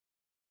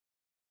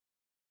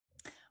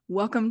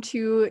Welcome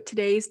to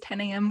today's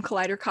 10 a.m.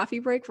 Collider coffee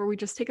break, where we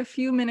just take a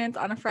few minutes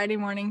on a Friday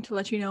morning to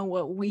let you know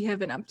what we have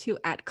been up to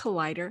at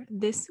Collider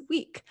this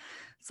week.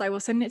 So I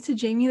will send it to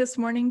Jamie this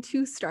morning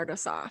to start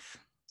us off.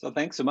 So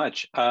thanks so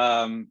much.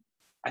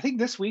 I think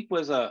this week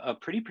was a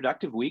pretty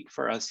productive week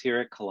for us here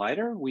at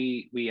Collider.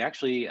 We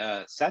actually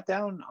sat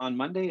down on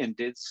Monday and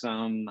did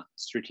some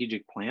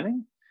strategic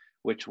planning,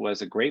 which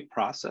was a great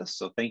process.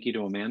 So thank you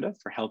to Amanda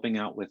for helping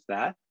out with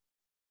that.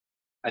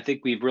 I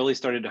think we've really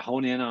started to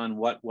hone in on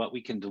what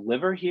we can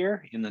deliver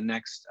here in the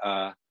next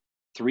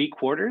 3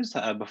 quarters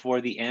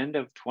before the end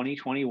of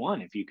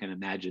 2021, if you can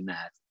imagine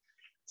that.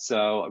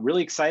 So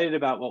really excited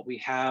about what we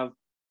have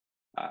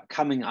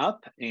coming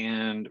up,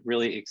 and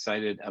really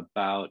excited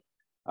about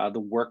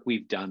the work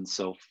we've done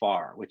so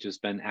far, which has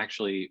been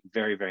actually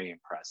very, very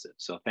impressive.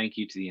 So thank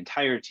you to the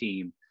entire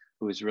team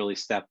who has really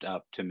stepped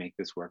up to make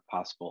this work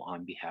possible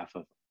on behalf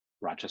of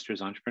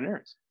Rochester's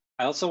entrepreneurs.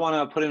 I also want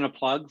to put in a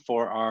plug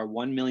for our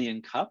 1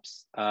 Million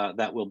Cups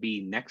that will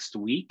be next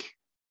week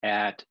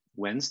at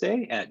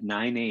Wednesday at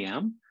 9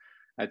 a.m.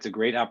 It's a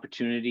great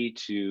opportunity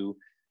to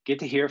get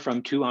to hear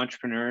from 2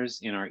 entrepreneurs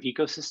in our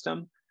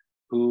ecosystem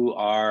who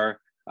are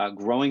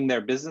growing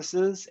their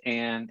businesses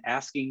and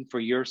asking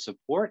for your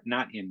support,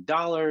 not in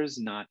dollars,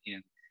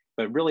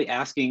 but really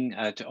asking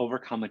to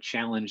overcome a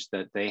challenge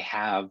that they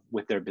have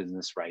with their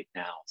business right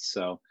now.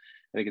 So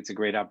I think it's a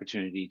great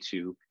opportunity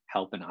to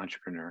help an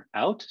entrepreneur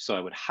out. So I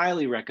would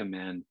highly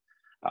recommend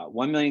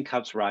 1 Million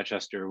Cups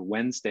Rochester,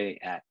 Wednesday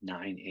at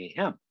 9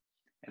 a.m.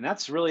 And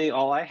that's really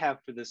all I have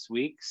for this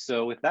week.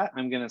 So with that,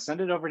 I'm going to send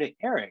it over to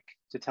Eric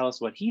to tell us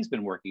what he's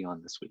been working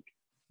on this week.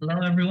 Hello,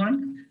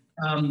 everyone.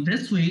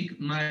 This week,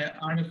 my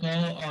article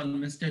on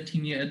Mr.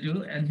 Timi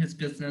Edu and his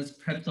business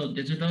Pretsl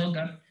Digital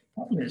got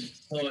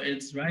published. So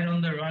it's right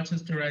on the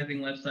Rochester Rising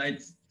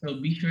website, so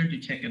be sure to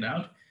check it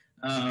out.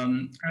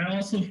 I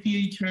also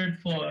featured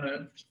for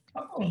a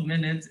couple of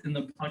minutes in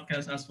the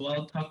podcast as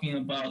well, talking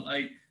about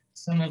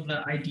some of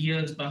the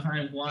ideas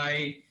behind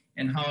why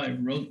and how I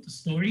wrote the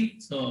story.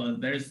 So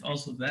there's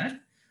also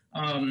that.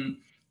 I'm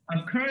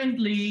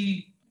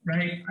currently,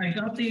 I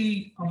got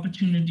the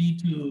opportunity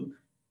to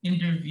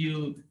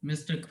interview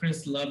Mr.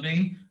 Chris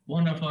Loving,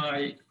 one of our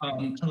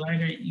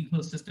Collider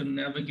Ecosystem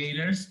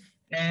Navigators,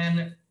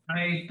 and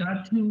I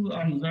got to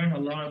learn a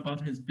lot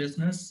about his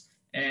business.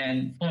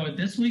 And for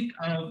this week,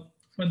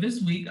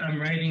 I'm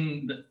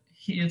writing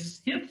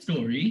his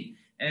story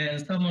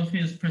and some of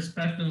his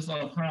perspectives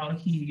of how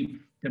he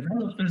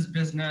developed his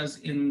business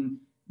in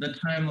the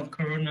time of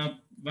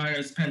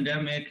coronavirus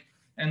pandemic,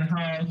 and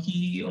how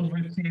he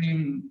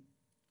overcame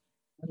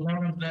a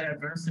lot of the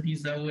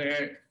adversities that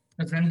were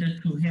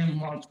presented to him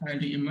while trying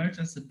to emerge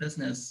as a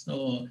business.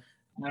 So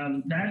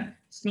that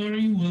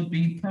story will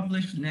be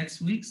published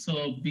next week,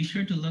 so be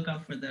sure to look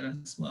out for that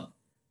as well.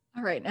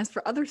 All right. As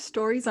for other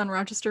stories on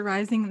Rochester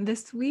Rising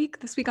this week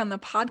on the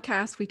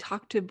podcast, we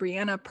talked to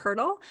Brianna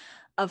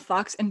of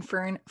Fox and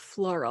Fern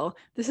Floral.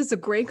 This is a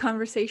great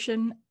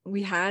conversation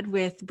we had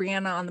with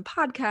Brianna on the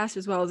podcast,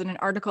 as well as in an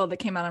article that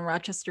came out on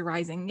Rochester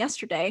Rising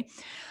yesterday,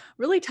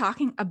 really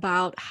talking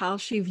about how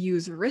she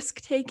views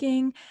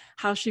risk-taking,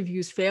 how she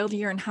views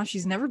failure, and how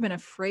she's never been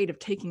afraid of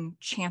taking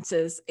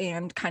chances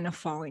and kind of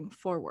falling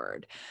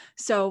forward.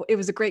 So it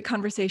was a great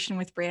conversation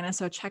with Brianna.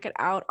 So check it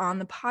out on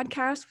the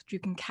podcast, which you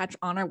can catch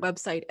on our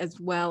website, as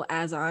well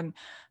as on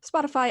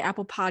Spotify,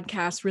 Apple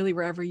Podcasts, really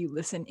wherever you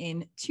listen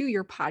in to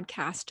your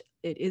podcast.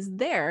 It is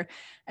there.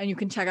 And you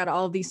can check out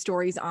all of these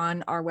stories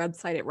on our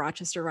website at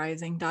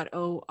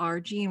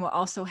rochesterrising.org. And we'll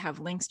also have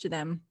links to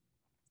them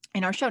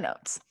in our show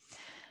notes.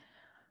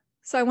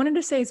 So I wanted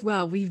to say as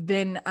well, we've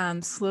been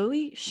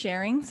slowly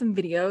sharing some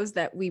videos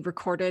that we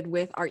recorded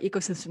with our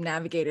Ecosystem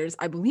Navigators,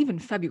 I believe in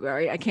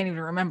February. I can't even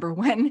remember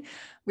when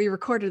we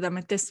recorded them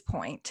at this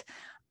point.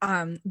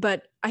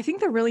 But I think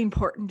they're really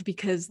important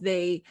because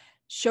they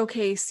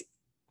showcase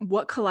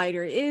what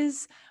Collider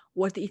is,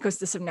 what the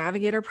Ecosystem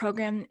Navigator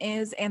program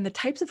is, and the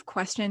types of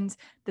questions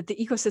that the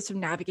Ecosystem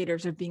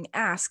Navigators are being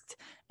asked,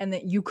 and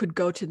that you could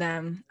go to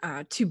them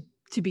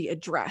to be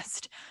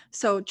addressed.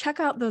 So check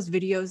out those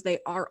videos. They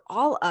are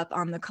all up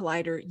on the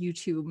Collider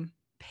YouTube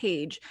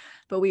page,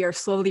 but we are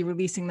slowly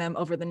releasing them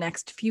over the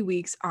next few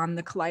weeks on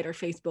the Collider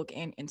Facebook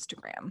and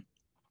Instagram.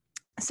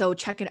 So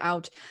check it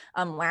out.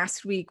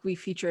 Last week, we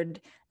featured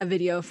a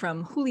video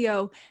from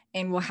Julio,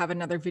 and we'll have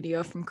another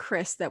video from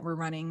Chris that we're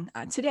running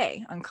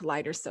today on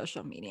Collider's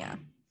social media.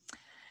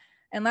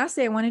 And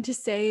lastly, I wanted to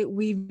say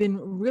we've been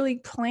really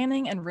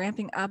planning and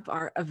ramping up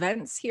our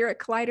events here at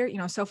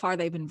Collider. So far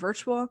they've been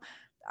virtual.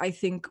 I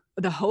think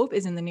the hope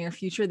is in the near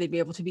future they'd be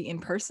able to be in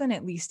person,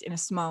 at least in a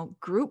small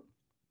group.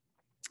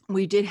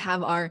 We did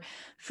have our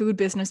food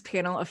business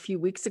panel a few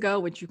weeks ago,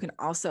 which you can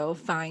also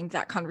find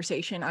that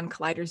conversation on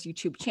Collider's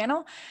YouTube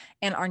channel.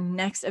 And our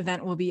next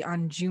event will be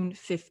on June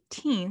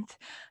 15th,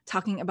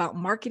 talking about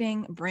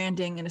marketing,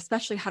 branding, and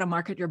especially how to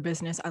market your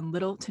business on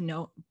little to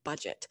no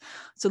budget.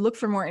 So look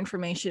for more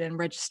information and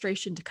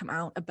registration to come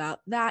out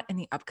about that in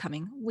the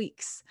upcoming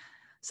weeks.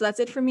 So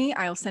that's it for me.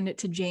 I'll send it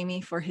to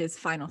Jamie for his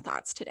final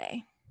thoughts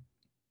today.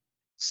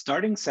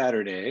 Starting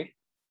Saturday,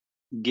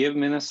 Give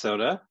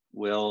Minnesota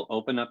will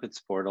open up its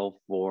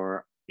portal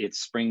for its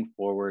Spring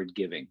Forward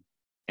giving.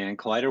 And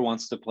Collider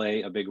wants to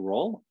play a big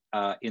role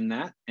in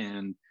that.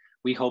 And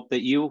we hope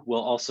that you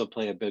will also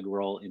play a big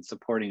role in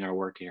supporting our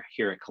work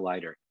here at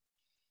Collider.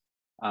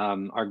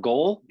 Our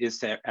goal is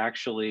to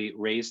actually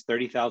raise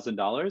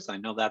 $30,000. I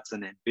know that's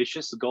an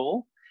ambitious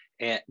goal,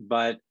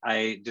 but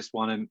I just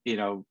want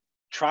to,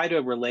 try to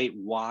relate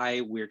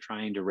why we're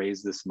trying to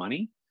raise this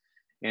money.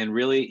 And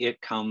really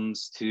it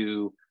comes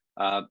to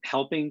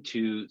helping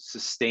to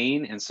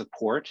sustain and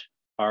support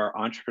our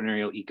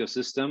entrepreneurial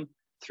ecosystem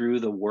through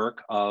the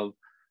work of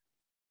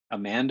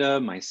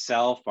Amanda,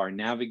 myself, our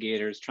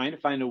navigators, trying to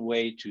find a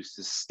way to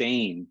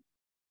sustain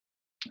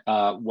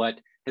what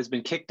has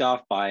been kicked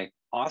off by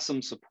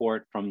awesome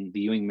support from the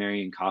Ewing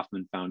Marion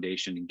Kauffman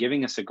Foundation and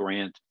giving us a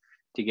grant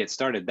to get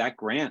started. That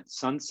grant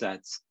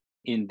sunsets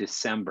in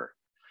December.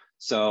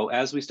 So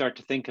as we start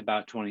to think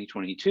about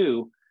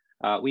 2022,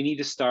 we need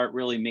to start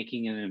really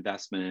making an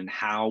investment in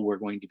how we're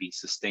going to be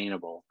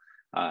sustainable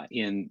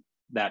in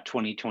that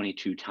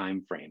 2022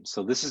 timeframe.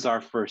 So this is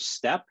our first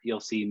step. You'll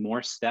see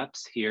more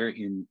steps here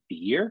in the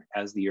year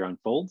as the year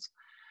unfolds.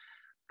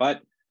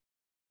 But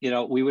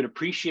we would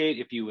appreciate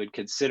if you would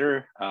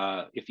consider,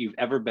 if you've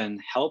ever been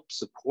helped,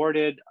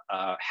 supported,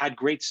 had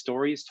great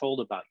stories told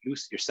about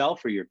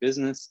yourself or your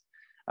business,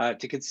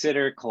 to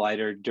consider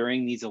Collider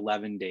during these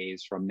 11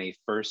 days from May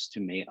 1st to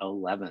May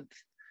 11th.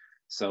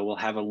 So we'll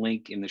have a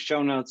link in the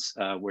show notes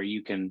where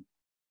you can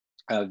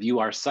view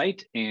our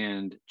site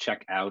and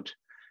check out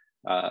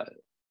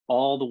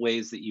all the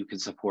ways that you can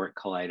support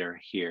Collider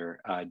here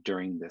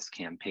during this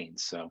campaign.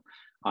 So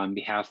on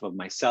behalf of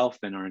myself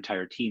and our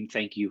entire team,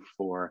 thank you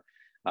for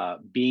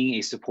being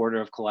a supporter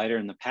of Collider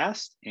in the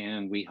past,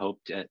 and we hope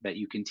that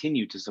you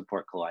continue to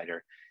support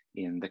Collider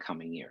in the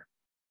coming year.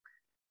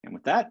 And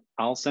with that,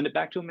 I'll send it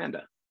back to Amanda.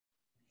 All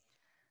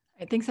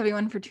right, thanks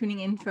everyone for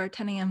tuning in for our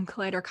 10 a.m.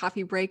 Collider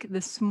coffee break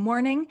this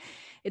morning.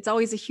 It's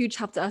always a huge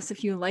help to us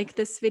if you like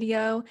this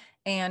video,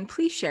 and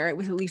please share it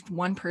with at least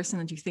one person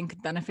that you think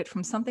could benefit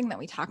from something that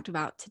we talked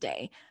about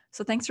today.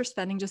 So thanks for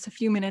spending just a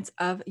few minutes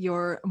of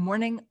your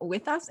morning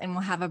with us, and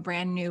we'll have a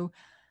brand new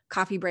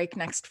coffee break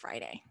next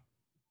Friday.